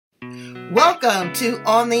Welcome to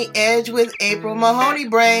On the Edge with April Mahoney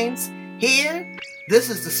Brains. Here, this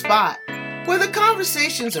is the spot where the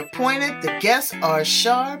conversations are pointed, the guests are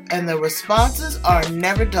sharp, and the responses are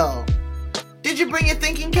never dull. Did you bring your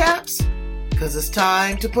thinking caps? Because it's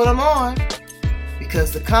time to put them on.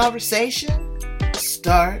 Because the conversation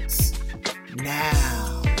starts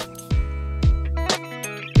now.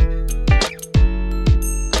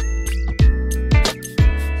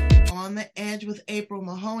 On the Edge with April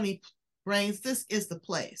Mahoney Brains, this is the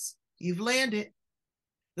place. You've landed.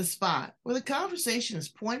 The spot where the conversation is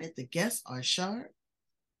pointed, the guests are sharp,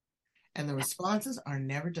 and the responses are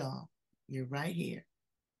never dull. You're right here.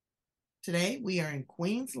 Today, we are in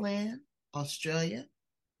Queensland, Australia,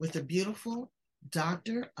 with the beautiful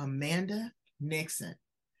Dr. Amanda Nickson.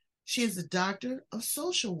 She is a doctor of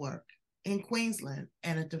social work in Queensland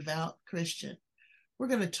and a devout Christian. We're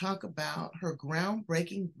going to talk about her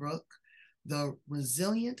groundbreaking book, The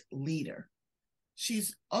Resilient Leader.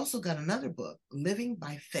 She's also got another book, Living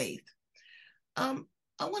by Faith. I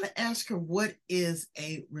want to ask her, what is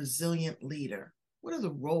a resilient leader? What are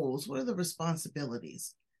the roles? What are the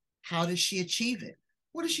responsibilities? How does she achieve it?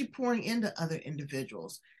 What is she pouring into other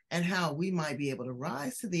individuals? And how we might be able to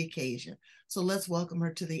rise to the occasion. So let's welcome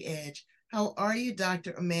her to the edge. How are you,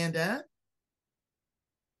 Dr. Amanda?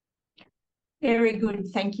 Very good.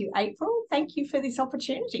 Thank you, April. Thank you for this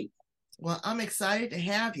opportunity. Well, I'm excited to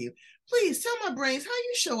have you. Please tell my brains how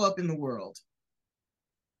you show up in the world.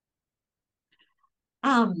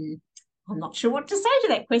 I'm not sure what to say to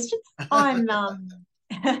that question. I've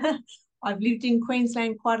lived in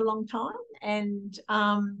Queensland quite a long time, and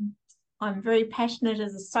I'm very passionate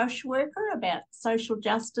as a social worker about social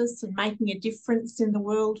justice and making a difference in the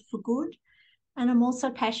world for good. And I'm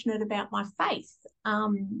also passionate about my faith.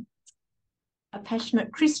 A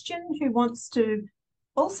passionate Christian who wants to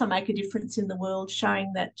also make a difference in the world,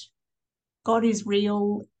 showing that God is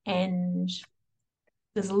real and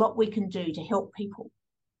there's a lot we can do to help people.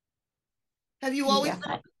 Have you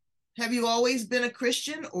always been a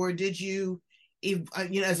Christian, or did you,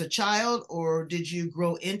 as a child, or did you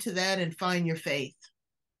grow into that and find your faith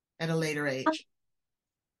at a later age?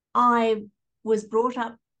 I was brought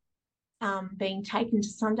up being taken to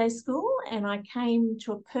Sunday school, and I came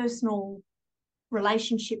to a personal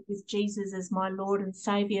relationship with Jesus as my Lord and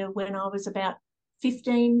Saviour when I was about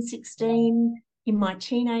 15, 16, in my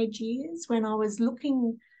teenage years, when I was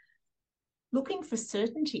looking for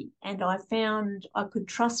certainty, and I found I could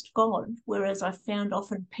trust God, whereas I found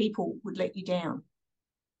often people would let you down.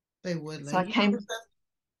 They would. So I came.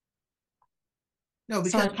 No,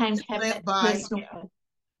 because I came to have that personal.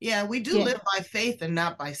 Yeah, we do live by faith and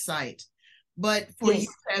not by sight. But for you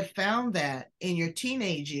to have found that in your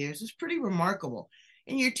teenage years is pretty remarkable.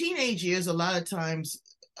 In your teenage years, a lot of times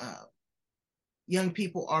young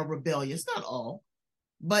people are rebellious, not all,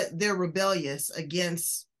 but they're rebellious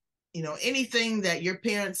against, anything that your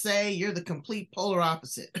parents say. You're the complete polar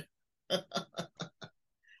opposite.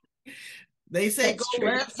 They say That's go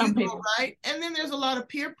true. left, you go right. And then there's a lot of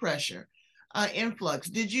peer pressure influx.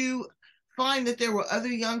 Did you find that there were other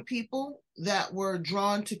young people that were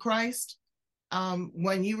drawn to Christ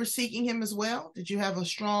when you were seeking him as well? Did you have a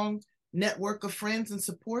strong network of friends and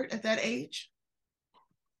support at that age?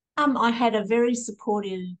 I had a very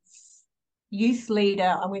supportive youth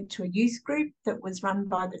leader. I went to a youth group that was run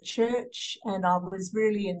by the church, and I was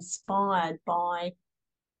really inspired by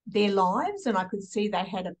their lives, and I could see they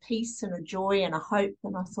had a peace and a joy and a hope,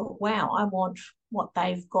 and I thought, wow, I want what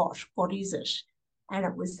they've got. What is it? And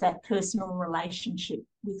it was that personal relationship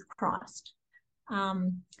with Christ.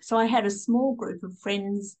 So I had a small group of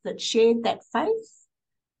friends that shared that faith,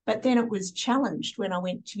 but then it was challenged when I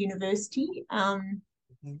went to university.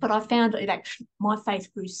 But I found it actually, my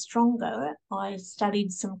faith grew stronger. I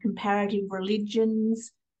studied some comparative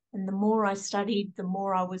religions, and the more I studied, the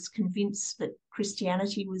more I was convinced that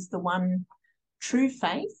Christianity was the one true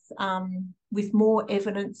faith, with more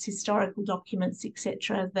evidence, historical documents,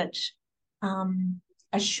 etc., that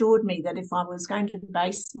assured me that if I was going to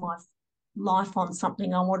base my life on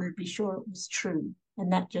something, I wanted to be sure it was true.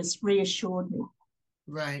 And that just reassured me.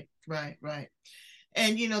 Right.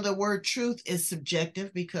 And, the word truth is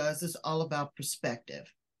subjective because it's all about perspective.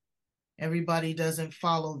 Everybody doesn't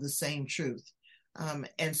follow the same truth.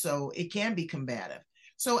 And so it can be combative.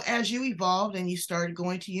 So as you evolved and you started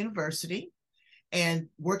going to university and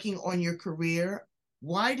working on your career,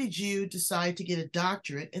 why did you decide to get a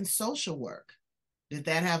doctorate in social work? Did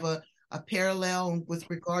that have a parallel with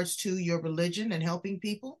regards to your religion and helping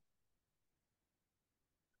people?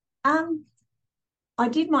 I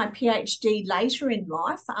did my PhD later in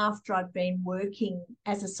life after I'd been working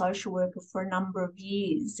as a social worker for a number of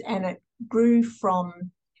years, and it grew from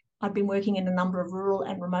I'd been working in a number of rural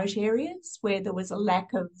and remote areas where there was a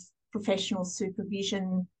lack of professional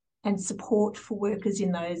supervision and support for workers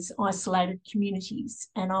in those isolated communities.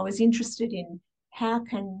 And I was interested in how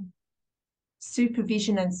can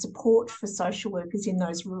supervision and support for social workers in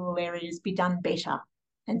those rural areas be done better.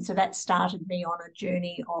 And so that started me on a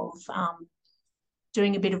journey of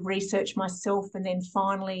doing a bit of research myself, and then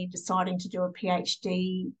finally deciding to do a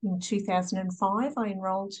PhD in 2005. I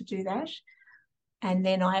enrolled to do that. And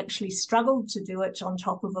then I actually struggled to do it on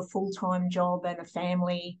top of a full-time job and a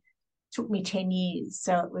family. It took me 10 years.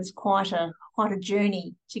 So it was quite a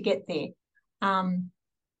journey to get there.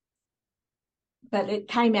 But it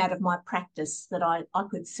came out of my practice that I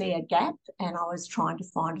could see a gap, and I was trying to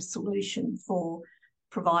find a solution for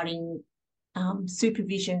providing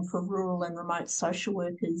supervision for rural and remote social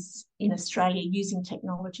workers in Australia using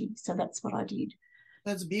technology. So that's what I did.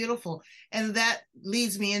 That's beautiful. And that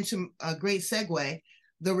leads me into a great segue,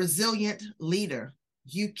 the resilient leader.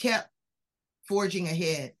 You kept forging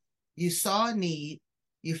ahead. You saw a need,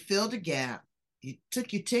 you filled a gap. It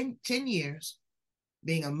took you 10 years,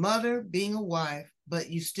 being a mother, being a wife, but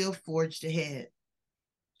you still forged ahead.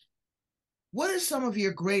 What are some of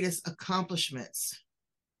your greatest accomplishments?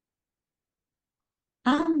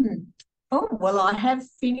 Well, I have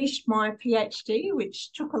finished my PhD,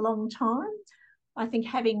 which took a long time. I think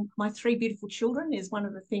having my 3 beautiful children is one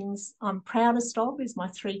of the things I'm proudest of, is my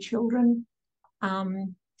 3 children.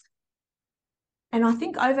 And I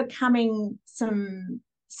think overcoming some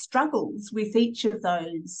struggles with each of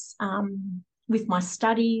those, with my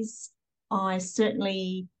studies. I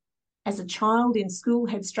certainly, as a child in school,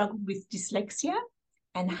 had struggled with dyslexia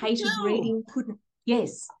and hated reading, couldn't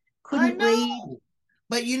read.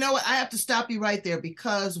 But you know what? I have to stop you right there,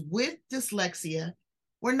 because with dyslexia,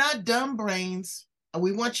 we're not dumb brains.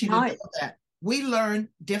 We want you to know that. We learn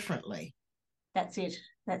differently. That's it.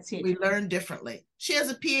 We learn differently. She has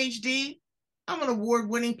a PhD. I'm an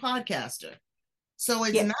award-winning podcaster. So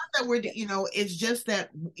it's not that we're, it's just that,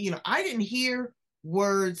 I didn't hear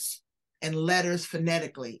words and letters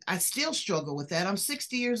phonetically. I still struggle with that. I'm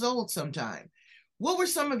 60 years old sometime. What were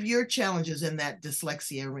some of your challenges in that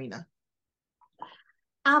dyslexia arena?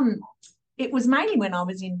 It was mainly when I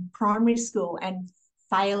was in primary school and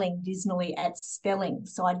failing dismally at spelling.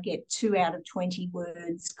 So I'd get 2 out of 20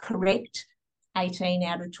 words correct, 18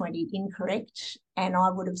 out of 20 incorrect. And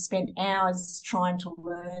I would have spent hours trying to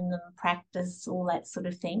learn them, practice, all that sort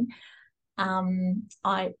of thing.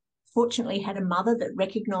 I fortunately had a mother that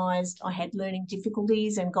recognised I had learning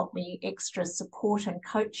difficulties and got me extra support and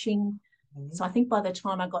coaching. Mm-hmm. So I think by the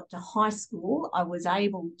time I got to high school, I was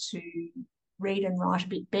able to read and write a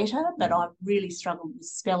bit better, but I really struggled with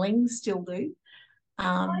spelling, still do.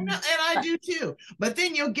 I know, and I do too. But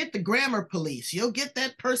then you'll get the grammar police. You'll get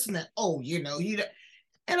that person that,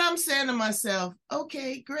 and I'm saying to myself,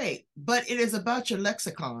 okay, great. But it is about your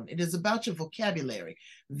lexicon. It is about your vocabulary.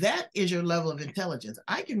 That is your level of intelligence.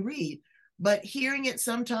 I can read, but hearing it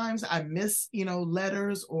sometimes I miss,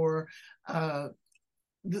 letters or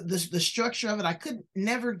the structure of it. I could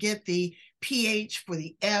never get the PH for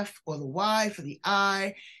the F or the Y for the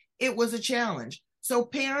I. It was a challenge. So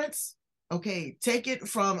parents, okay, take it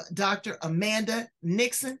from Dr. Amanda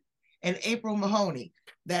Nickson and April Mahoney,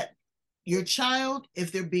 that your child,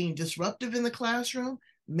 if they're being disruptive in the classroom,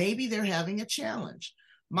 maybe they're having a challenge.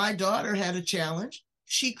 My daughter had a challenge.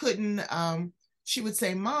 She couldn't, she would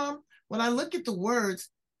say, Mom, when I look at the words,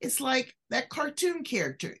 it's like that cartoon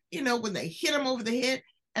character, when they hit him over the head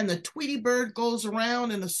and the Tweety bird goes around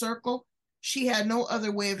in a circle. She had no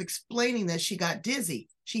other way of explaining that she got dizzy.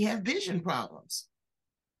 She had vision problems.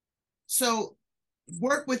 So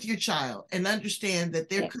work with your child and understand that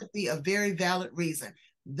there could be a very valid reason.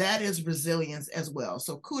 That is resilience as well.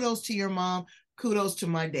 So kudos to your mom. Kudos to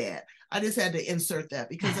my dad. I just had to insert that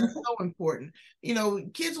because that's so important.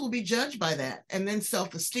 Kids will be judged by that. And then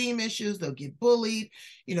self-esteem issues, they'll get bullied.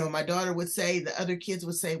 My daughter would say, the other kids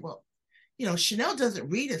would say, well, Chanel doesn't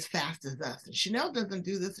read as fast as us, and Chanel doesn't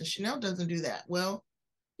do this, and Chanel doesn't do that. Well,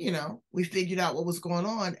 we figured out what was going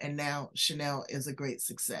on, and now Chanel is a great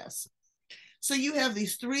success. So you have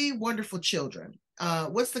these 3 wonderful children.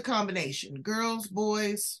 What's the combination? Girls,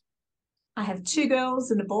 boys? I have 2 girls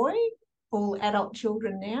and a boy, all adult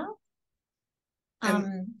children now.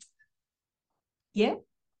 Yeah.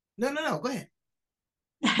 No, go ahead.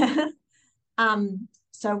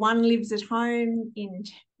 So one lives at home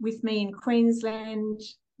with me in Queensland.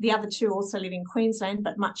 The other 2 also live in Queensland,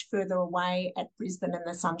 but much further away at Brisbane and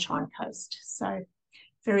the Sunshine Coast. So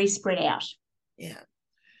very spread out. Yeah.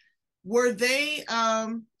 Were they,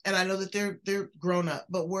 and I know that they're grown up,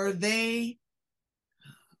 but were they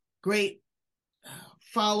great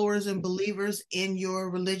followers and believers in your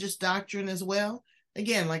religious doctrine as well?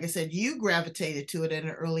 Again, like I said, you gravitated to it at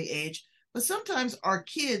an early age, but sometimes our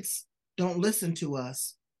kids don't listen to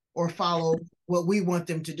us or follow what we want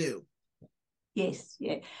them to do. Yes,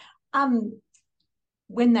 yeah. Um,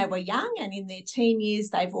 when they were young and in their teen years,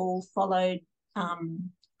 they've all followed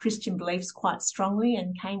Christian beliefs quite strongly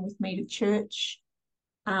and came with me to church.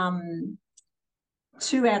 2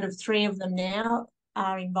 out of 3 of them now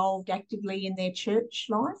are involved actively in their church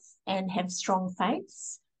life and have strong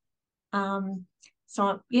faiths.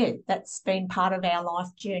 So yeah, that's been part of our life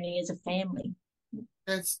journey as a family.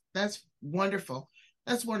 That's wonderful.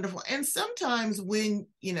 That's wonderful. And sometimes when,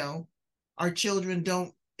 our children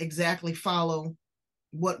don't exactly follow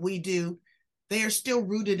what we do, they are still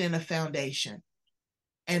rooted in a foundation,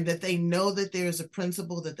 and that they know that there is a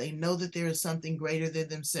principle, that they know that there is something greater than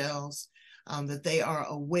themselves, that they are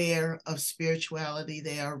aware of spirituality,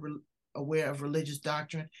 they are aware of religious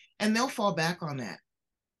doctrine, and they'll fall back on that.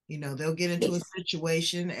 They'll get into Yes. a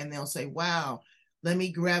situation and they'll say, wow, let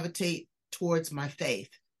me gravitate towards my faith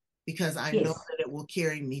because I know Yes. that it will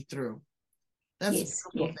carry me through. That's a Yes.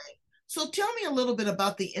 beautiful Yeah. thing. So tell me a little bit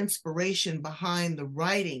about the inspiration behind the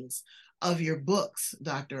writings of your books,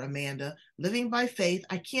 Dr. Amanda. Living by Faith.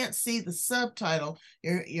 I can't see the subtitle.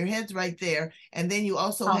 Your head's right there. And then you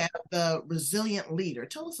also Oh, have The Resilient Leader.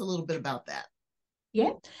 Tell us a little bit about that.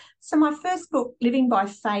 yeah. So my first book, Living by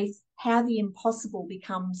Faith, How the Impossible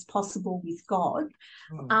Becomes Possible with God,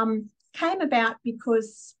 came about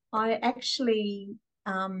because I actually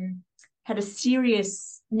had a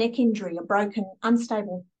serious neck injury, a broken,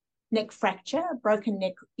 unstable neck fracture, a broken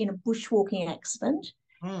neck in a bushwalking accident.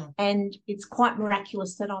 Mm. And it's quite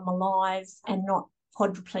miraculous that I'm alive and not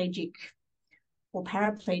quadriplegic or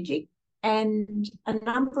paraplegic. And a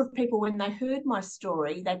number of people, when they heard my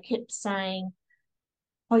story, they kept saying,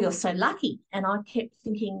 "Oh, you're so lucky." And I kept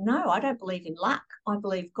thinking, no, I don't believe in luck. I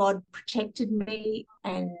believe God protected me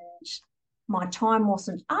and my time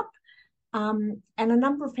wasn't up. And a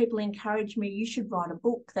number of people encouraged me, you should write a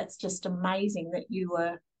book. That's just amazing that you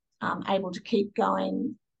were able to keep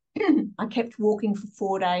going. I kept walking for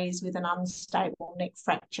 4 days with an unstable neck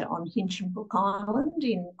fracture on Hinchinbrook Island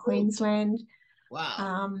in Queensland.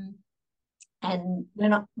 Wow. And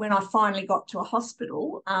when I finally got to a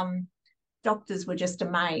hospital, doctors were just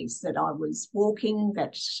amazed that I was walking,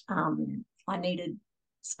 that I needed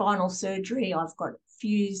spinal surgery. I've got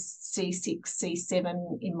fused C6,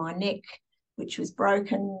 C7 in my neck, which was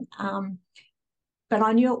broken. But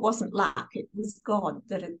I knew it wasn't luck. It was God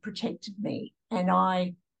that had protected me. And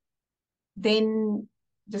I then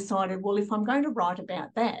decided, well, if I'm going to write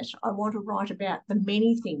about that, I want to write about the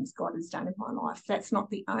many things God has done in my life. That's not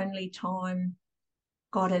the only time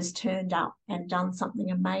God has turned up and done something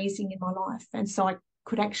amazing in my life. And so I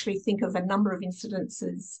could actually think of a number of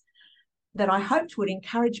incidences that I hoped would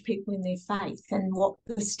encourage people in their faith and what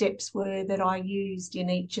the steps were that I used in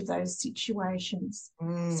each of those situations.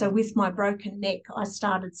 So with my broken neck, I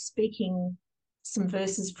started speaking some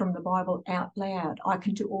verses from the Bible out loud. I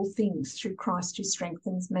can do all things through Christ who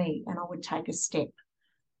strengthens me. And I would take a step.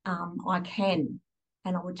 I can,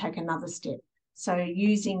 and I would take another step. So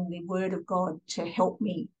using the word of God to help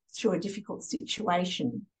me through a difficult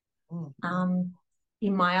situation.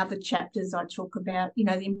 In my other chapters, I talk about,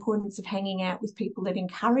 the importance of hanging out with people that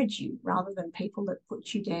encourage you rather than people that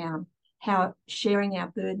put you down, how sharing our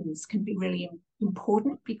burdens can be really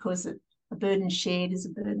important because a burden shared is a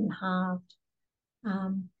burden halved.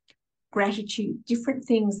 Gratitude, different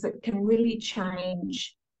things that can really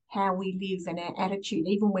change how we live and our attitude,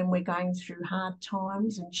 even when we're going through hard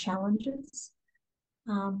times and challenges.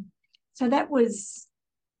 So that was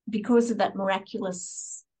because of that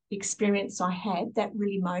miraculous experience I had, that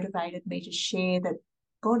really motivated me to share that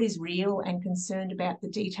God is real and concerned about the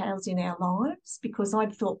details in our lives, because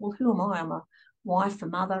I'd thought, well, who am I? I'm a wife, a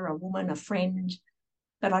mother, a woman, a friend,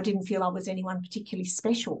 but I didn't feel I was anyone particularly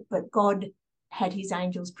special. But God had his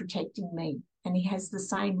angels protecting me, and he has the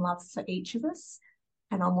same love for each of us.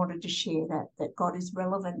 And I wanted to share that God is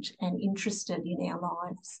relevant and interested in our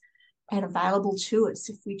lives and available to us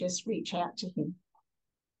if we just reach out to him.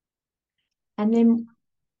 And then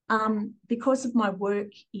because of my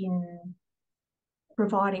work in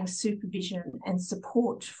providing supervision and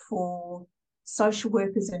support for social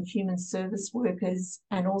workers and human service workers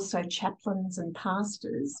and also chaplains and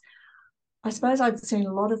pastors, I suppose I'd seen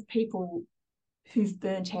a lot of people who've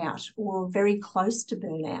burnt out or are very close to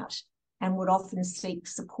burnout and would often seek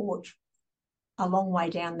support a long way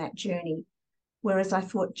down that journey. Whereas I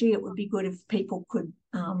thought, gee, it would be good if people could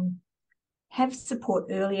have support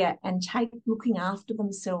earlier and take looking after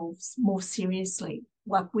themselves more seriously.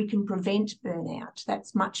 Like, we can prevent burnout.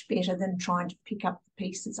 That's much better than trying to pick up the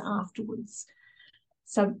pieces afterwards.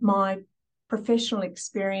 So my professional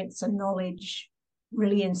experience and knowledge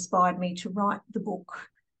really inspired me to write the book,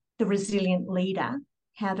 The Resilient Leader: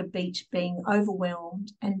 How to Beat Being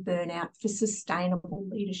Overwhelmed and Burnout for Sustainable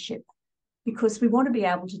Leadership, because we want to be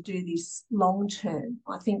able to do this long term.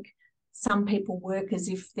 I think some people work as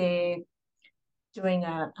if they're doing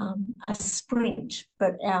a sprint,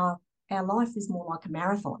 but our life is more like a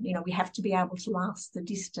marathon. You know, we have to be able to last the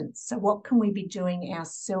distance. So what can we be doing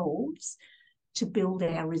ourselves to build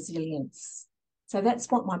our resilience? So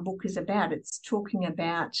that's what my book is about. It's talking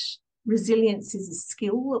about resilience is a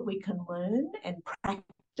skill that we can learn and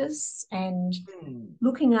practice, and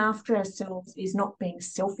looking after ourselves is not being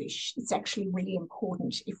selfish. It's actually really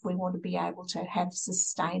important if we want to be able to have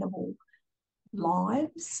sustainable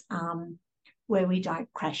lives where we don't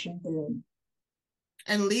crash and burn.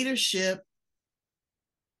 And leadership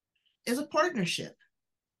is a partnership.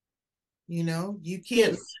 You know, you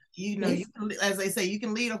can't, yes. you know, you can, as they say, you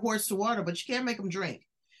can lead a horse to water, but you can't make them drink.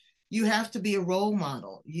 You have to be a role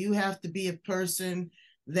model. You have to be a person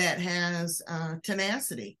that has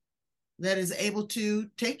tenacity, that is able to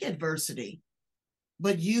take adversity,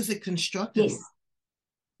 but use it constructively. Yes.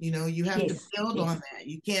 You know, you have to build on that.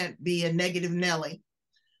 You can't be a negative Nelly.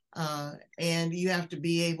 And you have to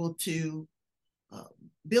be able to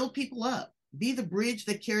build people up, be the bridge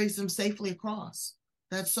that carries them safely across.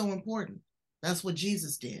 That's so important. That's what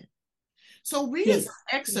Jesus did. So read us an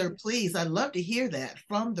excerpt, please. I'd love to hear that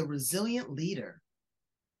from The Resilient Leader.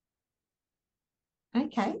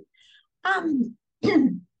 Okay. I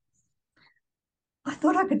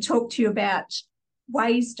thought I could talk to you about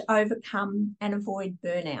ways to overcome and avoid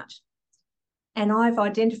burnout. And I've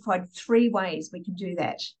identified 3 ways we can do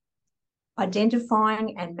that: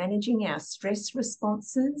 identifying and managing our stress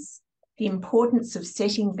responses, the importance of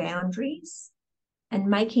setting boundaries, and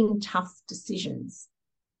making tough decisions.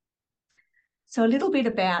 So a little bit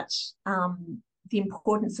about the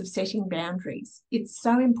importance of setting boundaries. It's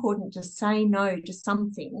so important to say no to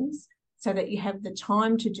some things so that you have the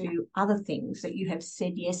time to do other things that you have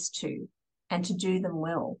said yes to, and to do them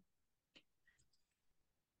well.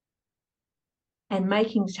 And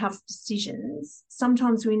making tough decisions,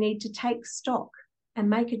 sometimes we need to take stock and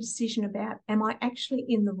make a decision about, am I actually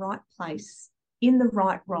in the right place, in the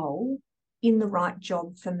right role, in the right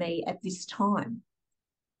job for me at this time?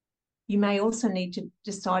 You may also need to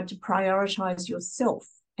decide to prioritise yourself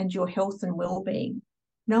and your health and well-being.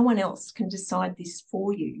 No one else can decide this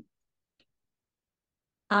for you.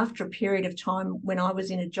 After a period of time when I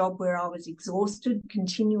was in a job where I was exhausted,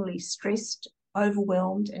 continually stressed,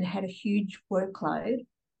 overwhelmed, and had a huge workload,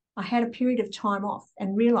 I had a period of time off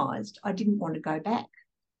and realised I didn't want to go back.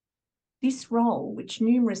 This role, which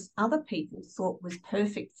numerous other people thought was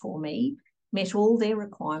perfect for me, met all their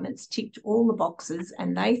requirements, ticked all the boxes,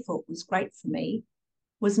 and they thought was great for me,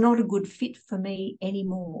 was not a good fit for me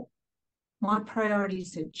anymore. My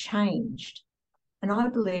priorities had changed, and I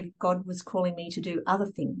believed God was calling me to do other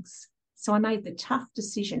things. So I made the tough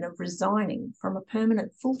decision of resigning from a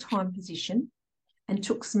permanent full-time position and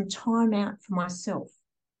took some time out for myself,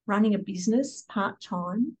 running a business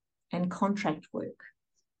part-time and contract work.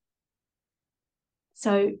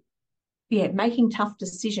 So, making tough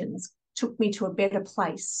decisions took me to a better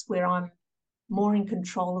place where I'm more in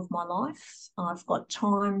control of my life. I've got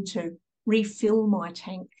time to refill my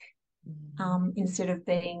tank instead of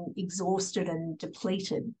being exhausted and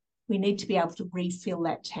depleted. We need to be able to refill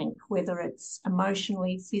that tank, whether it's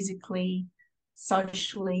emotionally, physically,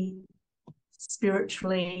 socially,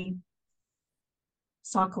 spiritually,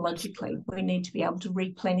 psychologically. We need to be able to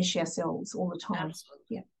replenish ourselves all the time. Absolutely.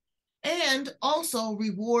 Yeah. And also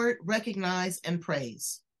reward, recognize, and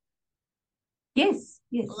praise. Yes.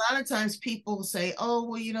 A lot of times people say, oh,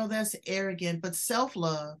 well, you know, that's arrogant, but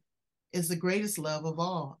self-love is the greatest love of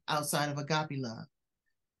all outside of agape love.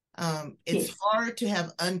 It's hard to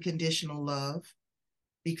have unconditional love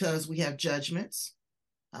because we have judgments.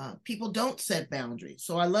 People don't set boundaries.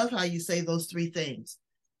 So I love how you say those 3 things,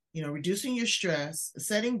 you know, reducing your stress,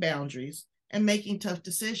 setting boundaries, and making tough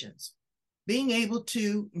decisions. Being able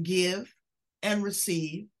to give and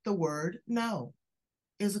receive the word no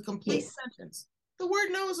is a complete sentence. The word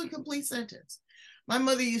no is a complete sentence. My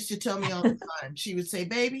mother used to tell me all the time, she would say,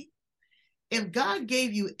 baby, if God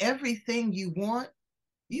gave you everything you want,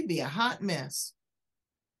 you'd be a hot mess.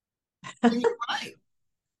 And you're right.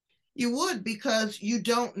 You would, because you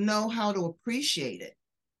don't know how to appreciate it.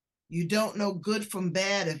 You don't know good from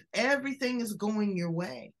bad if everything is going your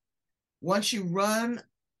way. Once you run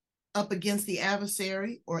up against the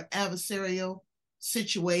adversary or adversarial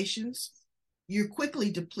situations, you're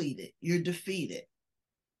quickly depleted, you're defeated,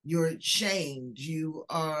 you're shamed, you're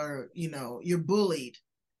bullied.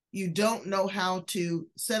 You don't know how to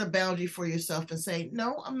set a boundary for yourself and say,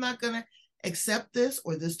 no, I'm not going to accept this,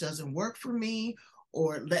 or this doesn't work for me,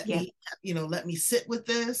 or let me sit with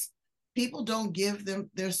this. People don't give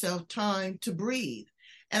themselves time to breathe.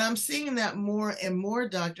 And I'm seeing that more and more,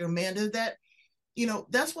 Dr. Amanda, that,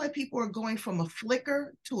 that's why people are going from a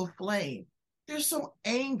flicker to a flame. They're so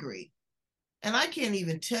angry. And I can't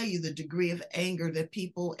even tell you the degree of anger that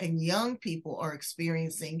people and young people are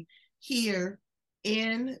experiencing here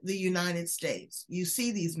in the United States. You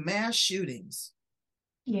see these mass shootings.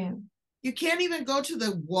 Yeah. You can't even go to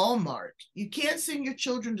the Walmart. You can't send your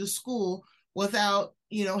children to school without,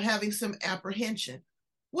 having some apprehension.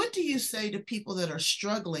 What do you say to people that are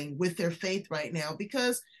struggling with their faith right now?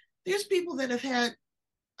 Because there's people that have had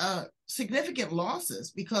significant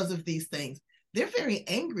losses because of these things. They're very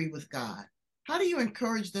angry with God. How do you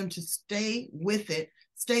encourage them to stay with it,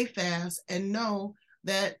 stay fast, and know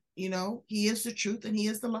that, He is the truth and He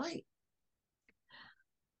is the light?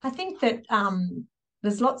 I think that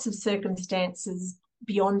there's lots of circumstances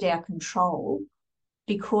beyond our control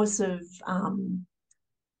because of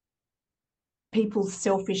people's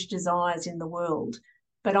selfish desires in the world.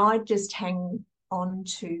 But I just hang on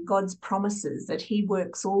to God's promises that He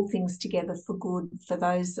works all things together for good for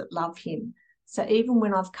those that love Him. So even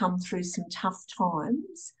when I've come through some tough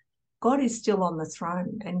times, God is still on the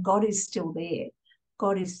throne and God is still there.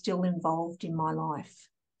 God is still involved in my life.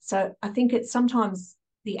 So I think it's sometimes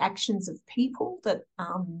the actions of people that,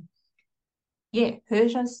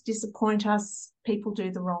 hurt us, disappoint us. People do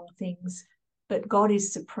the wrong things, but God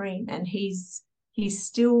is supreme and He's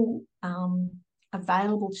still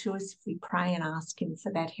available to us if we pray and ask Him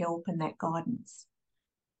for that help and that guidance.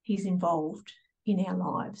 He's involved in our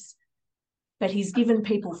lives. But He's given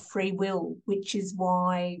people free will, which is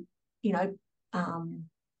why,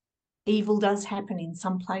 evil does happen in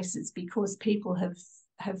some places because people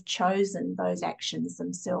have chosen those actions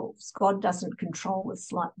themselves. God doesn't control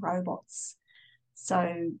us like robots.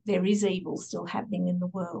 So there is evil still happening in the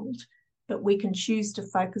world, but we can choose to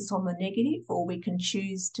focus on the negative, or we can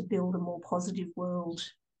choose to build a more positive world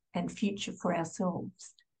and future for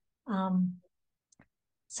ourselves.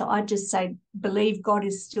 So I just say, believe God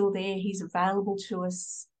is still there. He's available to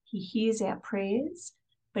us. He hears our prayers,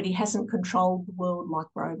 but He hasn't controlled the world like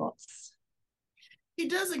robots. He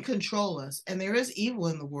doesn't control us, and there is evil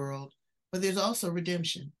in the world, but there's also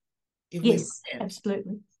redemption. If yes, we repent,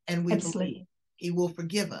 absolutely. And we believe, He will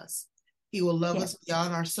forgive us. He will love us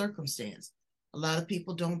beyond our circumstance. A lot of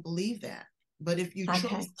people don't believe that. But if you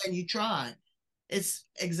trust and you try, it's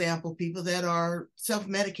example, people that are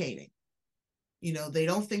self-medicating. They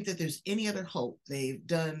don't think that there's any other hope. They've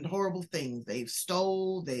done horrible things. They've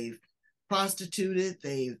stole, they've prostituted,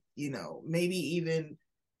 they've, maybe even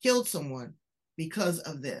killed someone because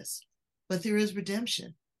of this. But there is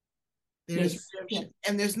redemption. There is redemption.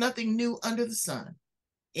 And there's nothing new under the sun.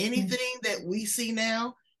 Anything that we see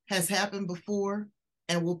now has happened before.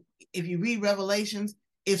 And if you read Revelations,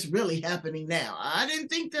 it's really happening now. I didn't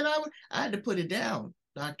think that I had to put it down,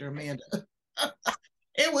 Dr. Amanda.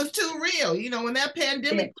 It was too real. When that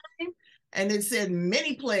pandemic came and it said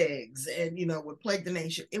many plagues and, would plague the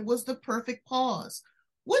nation, it was the perfect pause.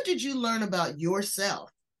 What did you learn about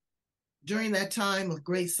yourself during that time of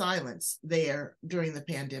great silence there during the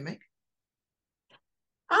pandemic?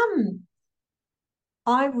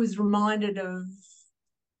 I was reminded of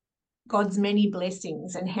God's many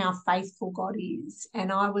blessings and how faithful God is.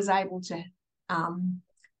 And I was able to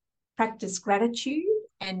practice gratitude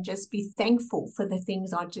and just be thankful for the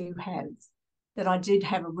things I do have, that I did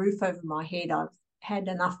have a roof over my head. I've had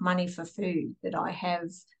enough money for food, that I have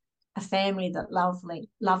a family that love me,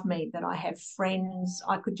 that I have friends.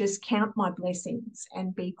 I could just count my blessings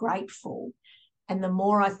and be grateful. And the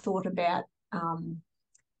more I thought about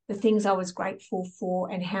the things I was grateful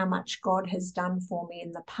for and how much God has done for me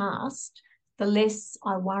in the past, the less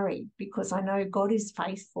I worry, because I know God is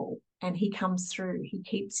faithful and He comes through. He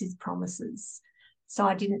keeps His promises. So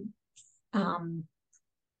I didn't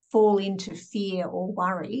fall into fear or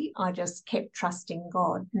worry. I just kept trusting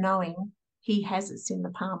God, knowing He has us in the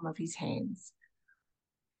palm of His hands.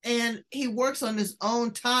 And He works on His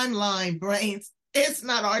own timeline, brains. It's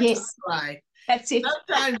not our timeline. That's it.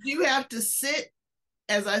 Sometimes you have to sit,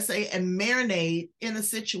 as I say, and marinate in a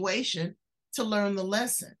situation to learn the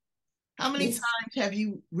lesson. How many times have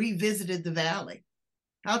you revisited the valley?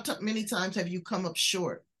 How many times have you come up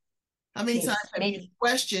short? How many times have you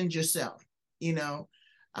questioned yourself,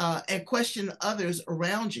 and questioned others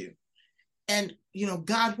around you? And,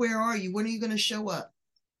 God, where are you? When are you going to show up?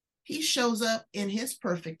 He shows up in his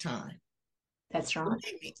perfect time. That's right.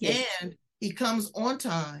 Yes. And he comes on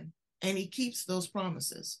time and he keeps those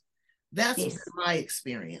promises. That's my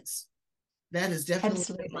experience. That has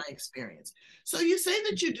definitely been my experience. So you say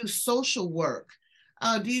that you do social work.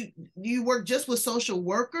 Do you work just with social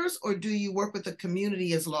workers, or do you work with the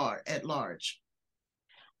community at large?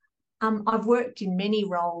 I've worked in many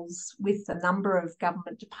roles with a number of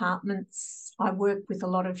government departments. I work with a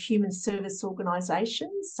lot of human service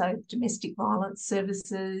organisations, so domestic violence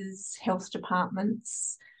services, health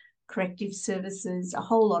departments, corrective services, a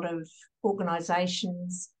whole lot of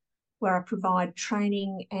organisations where I provide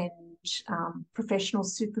training and professional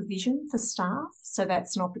supervision for staff. So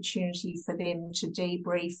that's an opportunity for them to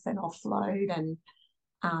debrief and offload and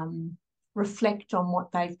reflect on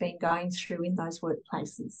what they've been going through in those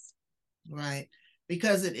workplaces. Right.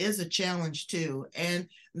 Because it is a challenge too. And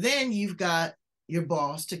then you've got your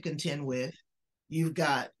boss to contend with. You've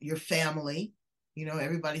got your family,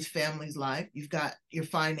 everybody's family's life. You've got your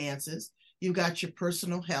finances. You've got your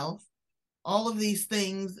personal health. All of these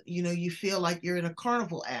things, you feel like you're in a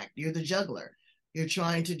carnival act. You're the juggler. You're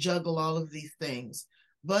trying to juggle all of these things.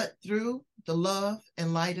 But through the love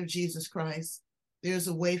and light of Jesus Christ, there's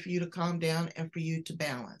a way for you to calm down and for you to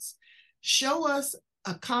balance. Show us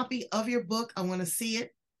a copy of your book. I want to see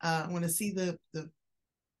it. I want to see the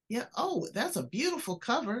oh, that's a beautiful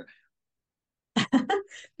cover. The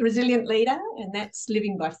Resilient Leader, and that's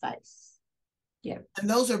Living by Faith. Yeah. And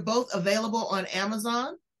those are both available on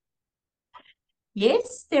Amazon?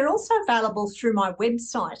 Yes, they're also available through my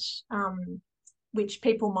website, which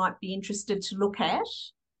people might be interested to look at,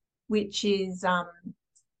 which is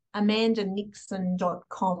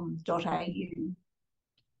amandanickson.com.au.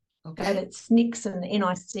 Okay. But it's Nickson,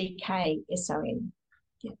 Nickson.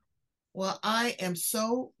 Yeah. Well, I am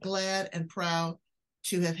so glad and proud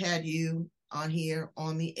to have had you on here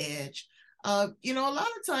on The Edge. A lot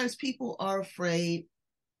of times people are afraid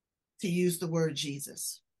to use the word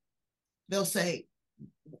Jesus. They'll say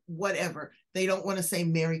whatever. They don't want to say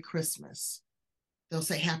Merry Christmas. They'll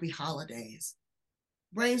say Happy Holidays.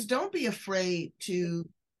 Brains, don't be afraid to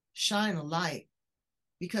shine a light,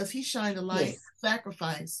 because he shined a light,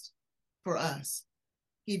 sacrificed for us.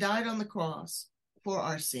 He died on the cross for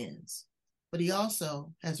our sins, but he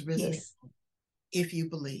also has risen if you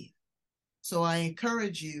believe. So I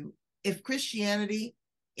encourage you, if Christianity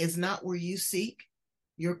is not where you seek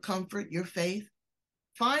your comfort, your faith,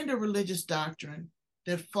 find a religious doctrine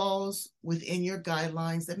that falls within your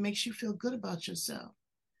guidelines, that makes you feel good about yourself,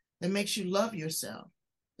 that makes you love yourself,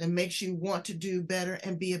 that makes you want to do better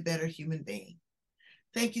and be a better human being.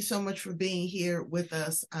 Thank you so much for being here with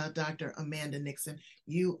us, Dr. Amanda Nickson.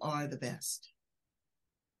 You are the best.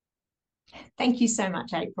 Thank you so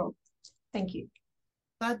much, April. Thank you.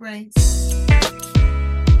 Bye, Brains.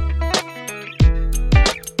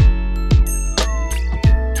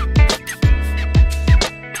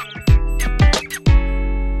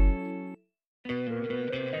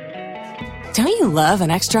 Don't you love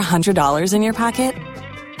an extra $100 in your pocket?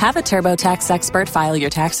 Have a TurboTax expert file your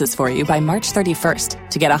taxes for you by March 31st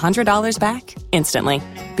to get $100 back instantly.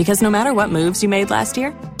 Because no matter what moves you made last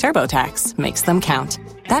year, TurboTax makes them count.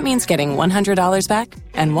 That means getting $100 back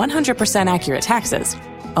and 100% accurate taxes,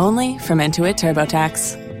 only from Intuit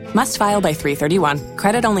TurboTax. Must file by 3/31.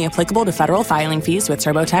 Credit only applicable to federal filing fees with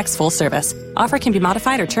TurboTax full service. Offer can be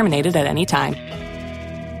modified or terminated at any time.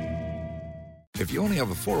 If you only have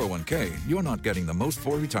a 401k, you're not getting the most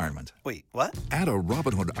for retirement. Wait, what? Add a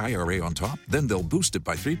Robinhood IRA on top, then they'll boost it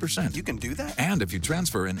by 3%. You can do that? And if you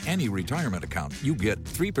transfer in any retirement account, you get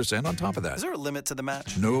 3% on top of that. Is there a limit to the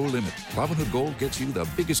match? No limit. Robinhood Gold gets you the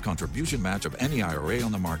biggest contribution match of any IRA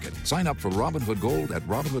on the market. Sign up for Robinhood Gold at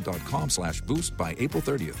Robinhood.com/boost by April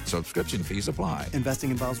 30th. Subscription fees apply. Investing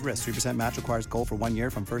involves risk. 3% match requires gold for 1 year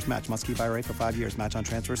from first match. Must keep IRA for 5 years. Match on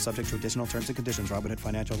transfers subject to additional terms and conditions. Robinhood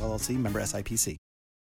Financial LLC, member SIPC.